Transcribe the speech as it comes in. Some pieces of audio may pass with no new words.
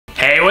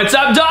Hey, what's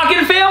up,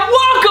 Dokkan fam?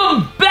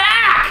 Welcome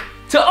back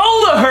to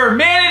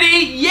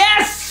OhTheHermanity.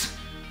 Yes,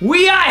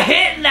 we are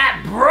hitting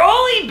that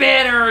BROLY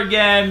banner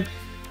again.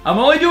 I'm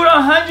only doing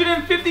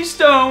 150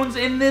 stones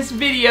in this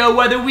video,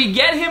 whether we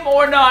get him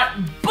or not,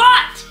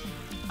 but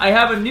I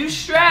have a new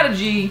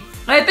strategy,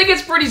 and I think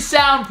it's pretty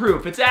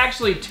soundproof. It's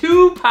actually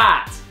two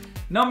parts.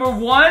 Number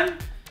one,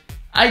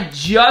 I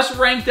just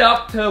ranked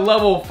up to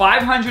level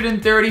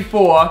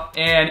 534,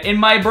 and in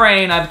my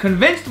brain, I've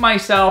convinced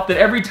myself that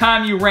every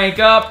time you rank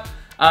up,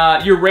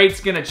 your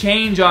rate's gonna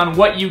change on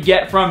what you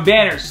get from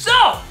banners.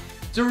 So,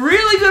 it's a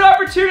really good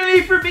opportunity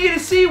for me to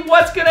see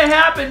what's gonna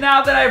happen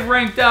now that I've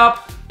ranked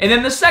up. And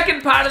then the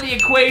second part of the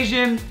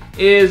equation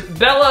is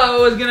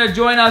Bello is gonna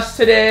join us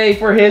today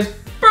for his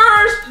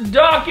first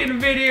Dokkan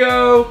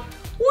video.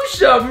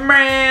 What's up,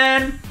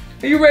 man?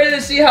 Are you ready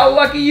to see how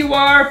lucky you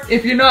are?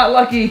 If you're not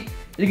lucky,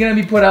 you're gonna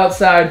be put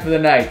outside for the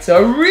night. So I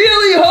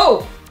really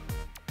hope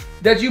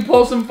that you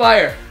pull some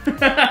fire.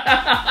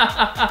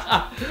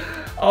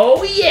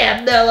 Oh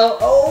yeah, Bello,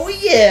 oh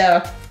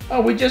yeah.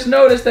 Oh, we just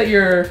noticed that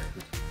your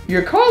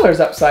collar's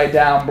upside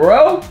down,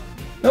 bro.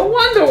 No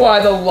wonder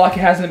why the luck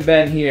hasn't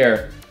been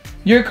here.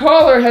 Your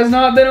collar has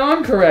not been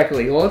on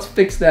correctly. Well, let's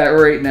fix that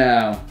right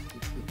now.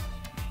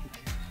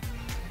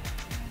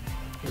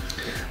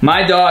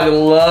 My dog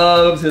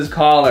loves his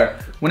collar.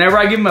 Whenever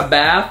I give him a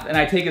bath and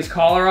I take his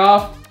collar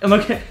off and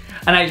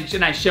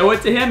I show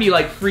it to him, he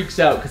like freaks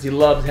out because he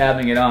loves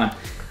having it on.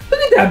 Look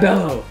at that,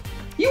 Bello.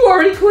 You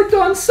already clicked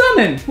on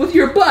summon with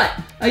your butt.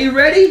 Are you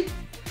ready?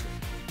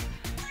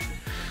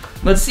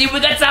 Let's see if we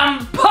got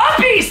some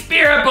puppy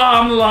spirit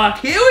bomb luck.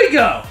 Here we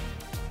go.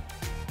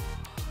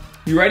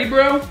 You ready,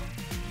 bro?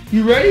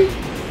 You ready?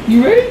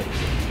 You ready?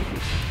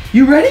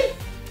 You ready?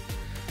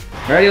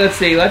 Ready? Let's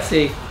see. Let's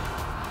see.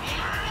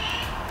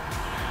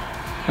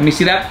 Let me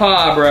see that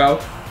paw, bro.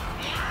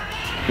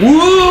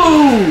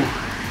 Woo!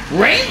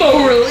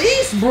 Rainbow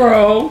release,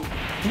 bro.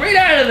 Right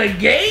out of the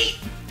gate.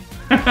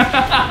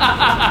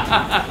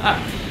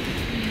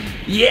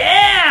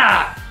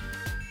 Yeah!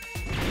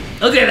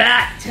 Look at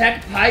that.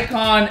 Tech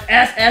Pycon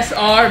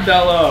SSR,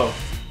 Bello.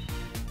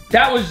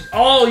 That was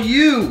all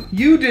you.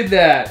 You did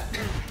that.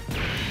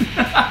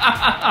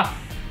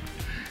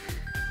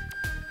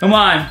 Come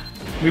on.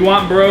 We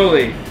want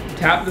BROLY.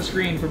 Tap the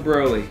screen for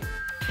BROLY.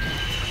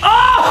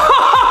 Oh!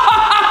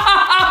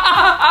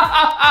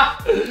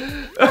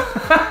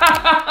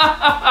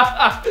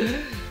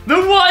 The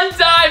one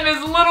time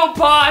his little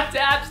paw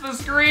taps the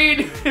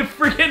screen and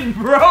freaking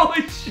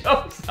BROLY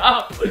shows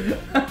up.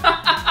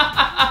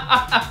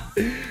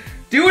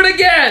 Do it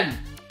again.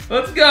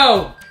 Let's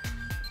go.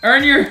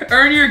 Earn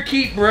your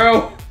keep,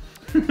 bro.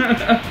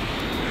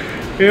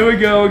 Here we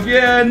go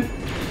again.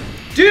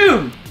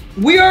 Dude,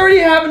 we already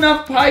have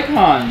enough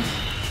Pycons.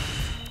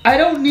 I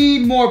don't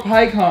need more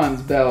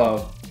Pycons,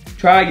 Bello.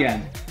 Try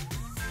again.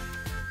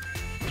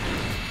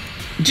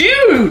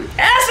 Dude,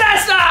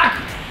 SSR!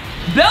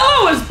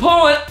 Bello is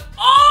pulling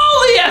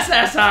all the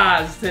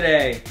SSRs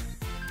today.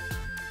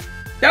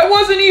 That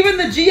wasn't even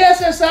the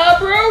GSSR,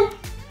 bro?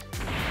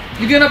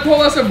 You gonna pull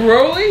us a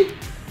BROLY?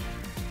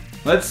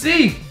 Let's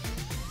see.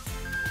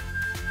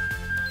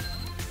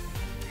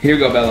 Here we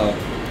go, Bello.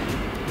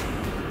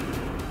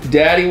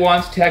 Daddy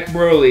wants Tech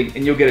BROLY,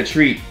 and you'll get a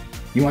treat.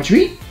 You want a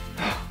treat?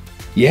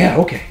 Yeah,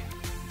 okay.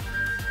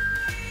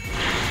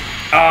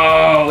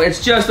 Oh,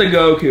 it's just a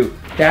Goku.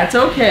 That's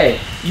okay.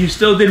 You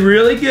still did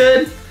really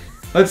good.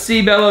 Let's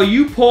see, Bello.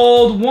 You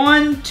pulled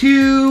 1,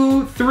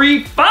 2,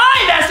 3, 5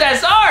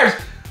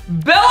 SSRs.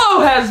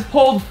 Bello has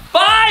pulled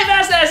 5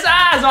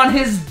 SSRs on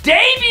his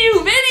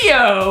debut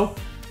video.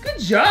 Good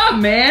job,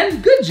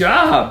 man. Good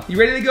job. You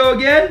ready to go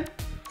again?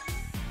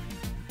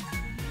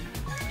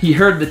 He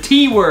heard the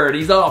T word.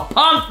 He's all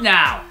pumped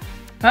now.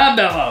 Huh,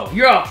 Bello?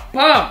 You're all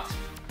pumped.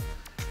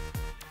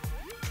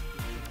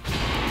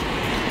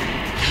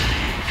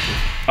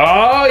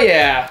 Oh,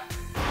 yeah.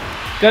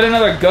 Got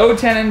another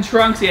Goten and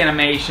Trunks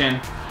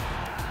animation.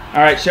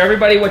 All right, show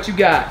everybody what you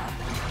got.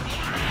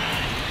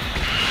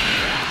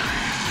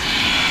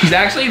 He's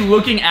actually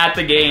looking at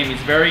the game. He's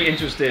very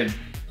interested.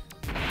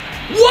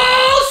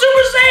 Whoa,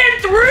 Super Saiyan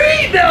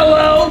 3,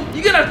 Bello!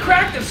 You gonna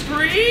crack the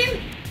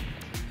screen?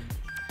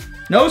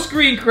 No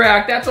screen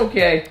crack, that's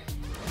okay.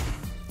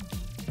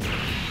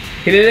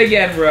 Hit it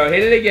again, bro,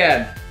 hit it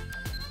again.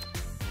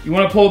 You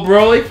wanna pull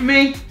BROLY for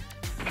me?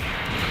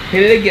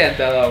 Hit it again,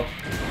 Bello.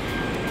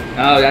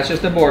 Oh, that's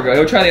just a Borgo.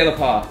 He'll try the other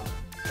paw.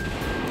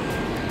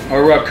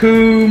 Or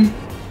Raccoon,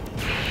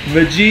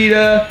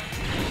 Vegeta,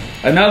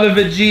 another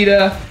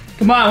Vegeta.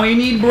 Come on, we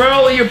need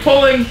BROLY. You're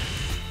pulling,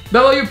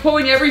 Bello, you're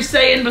pulling every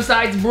Saiyan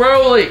besides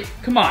BROLY.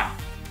 Come on.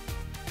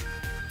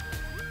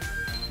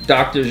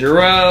 Dr.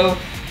 Gero.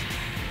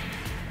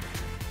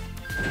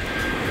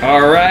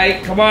 All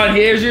right, come on,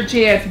 here's your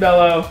chance,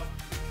 Bello.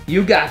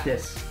 You got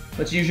this.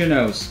 Let's use your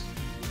nose.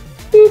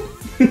 Boop.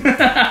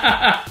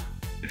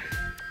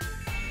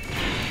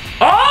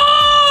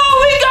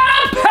 Oh, we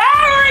got a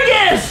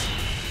Paragus!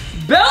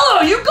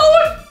 Bello, you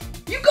going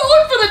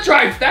for the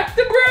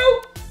trifecta,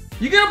 bro?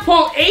 You gonna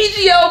pull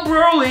AGL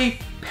BROLY,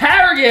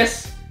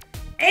 Paragus,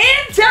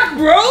 and Tech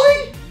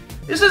Broly?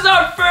 This is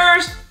our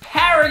first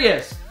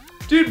Paragus.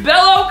 Dude,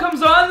 Bello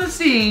comes on the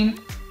scene.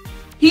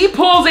 He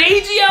pulls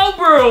AGL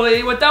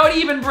Broly without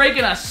even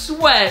breaking a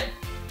sweat.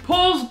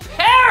 Pulls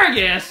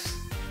Paragus.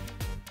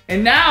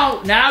 And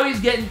now he's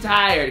getting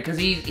tired because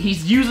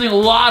he's using a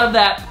lot of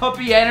that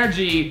puppy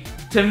energy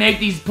to make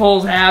these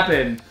pulls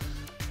happen.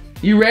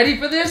 You ready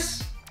for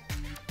this?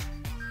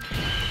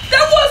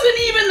 That wasn't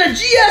even the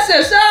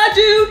GSSI,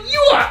 dude!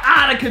 You are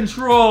out of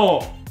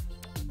control!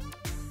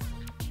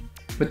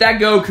 But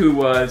that Goku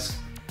was.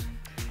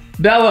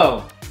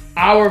 Bello,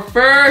 our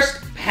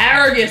first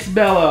Paragus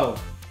Bello.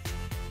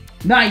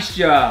 Nice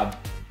job.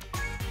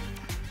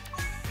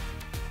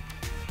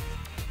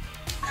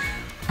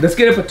 Let's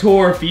get up a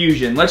Tor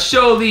fusion. Let's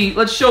show the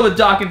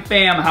Dokkan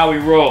fam how we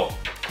roll.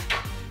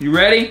 You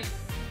ready?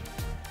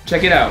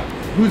 Check it out.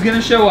 Who's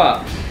gonna show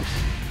up?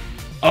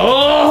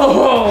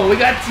 Oh, we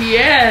got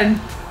Tien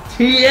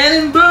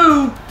and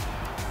Boo.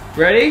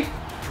 Ready?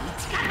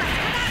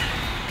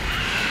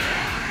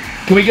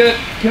 Can we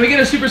get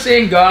a Super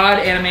Saiyan God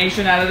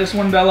animation out of this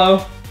one,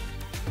 Bello?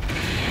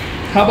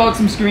 How about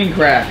some screen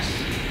cracks?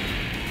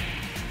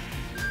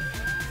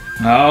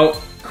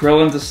 Oh,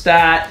 Krillin's a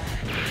stat.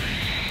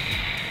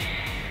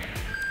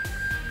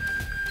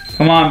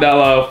 Come on,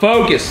 Bello,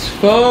 focus,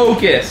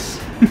 focus.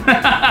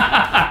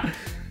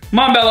 Come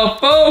on, Bello,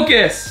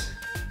 focus.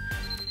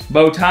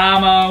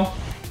 Botamo.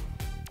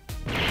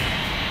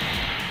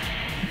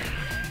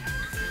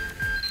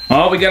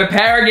 Oh, we got a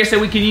Paragus that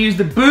we can use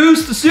to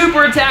boost the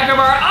super attack of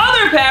our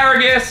other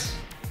Paragus.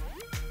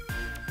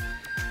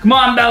 Come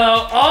on,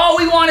 Bello. All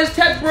we want is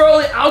Tech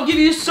Broly. I'll give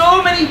you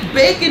so many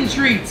bacon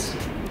treats.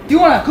 You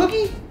want a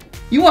cookie?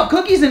 You want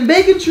cookies and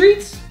bacon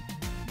treats?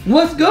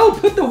 Let's go,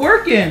 put the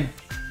work in.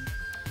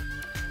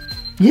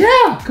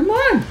 Yeah, come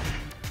on.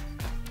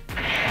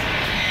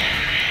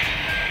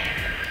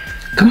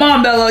 Come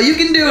on, Bello, you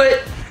can do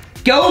it.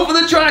 Go for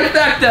the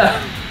trifecta.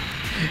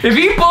 If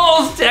he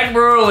pulls Tech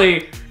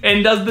Broly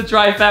and does the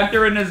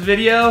trifecta in this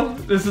video,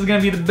 this is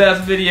gonna be the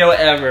best video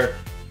ever.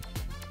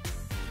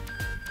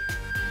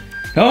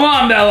 Come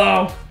on,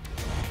 Bello.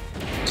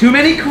 Too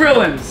many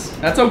Krillins.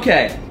 That's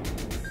okay.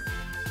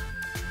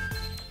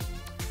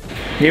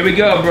 Here we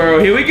go, bro.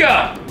 Here we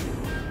go.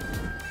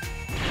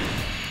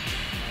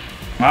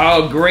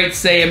 Oh, Great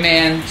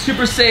Saiyaman.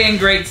 Super Saiyan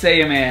Great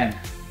Saiyaman.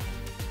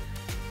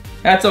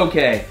 That's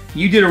okay.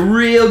 You did a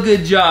real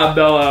good job,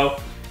 Bello.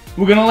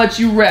 We're gonna let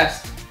you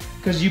rest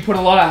because you put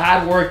a lot of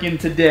hard work in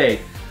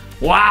today.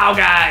 Wow,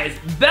 guys.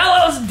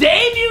 Bello's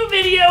debut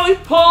video, he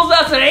pulls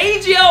us an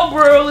AGL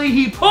Broly.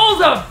 He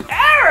pulls a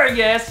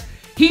Paragus.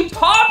 He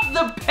popped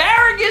the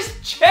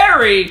Paragus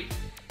cherry.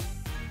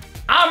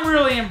 I'm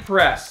really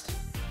impressed.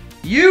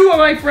 You,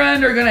 my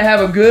friend, are gonna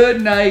have a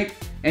good night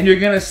and you're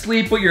gonna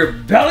sleep with your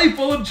belly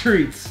full of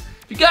treats.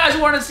 If you guys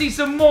want to see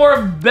some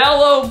more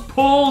Bello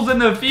pulls in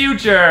the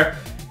future,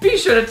 be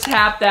sure to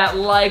tap that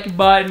like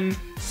button,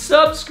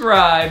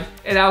 subscribe,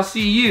 and I'll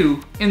see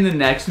you in the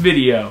next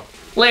video.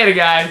 Later,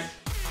 guys.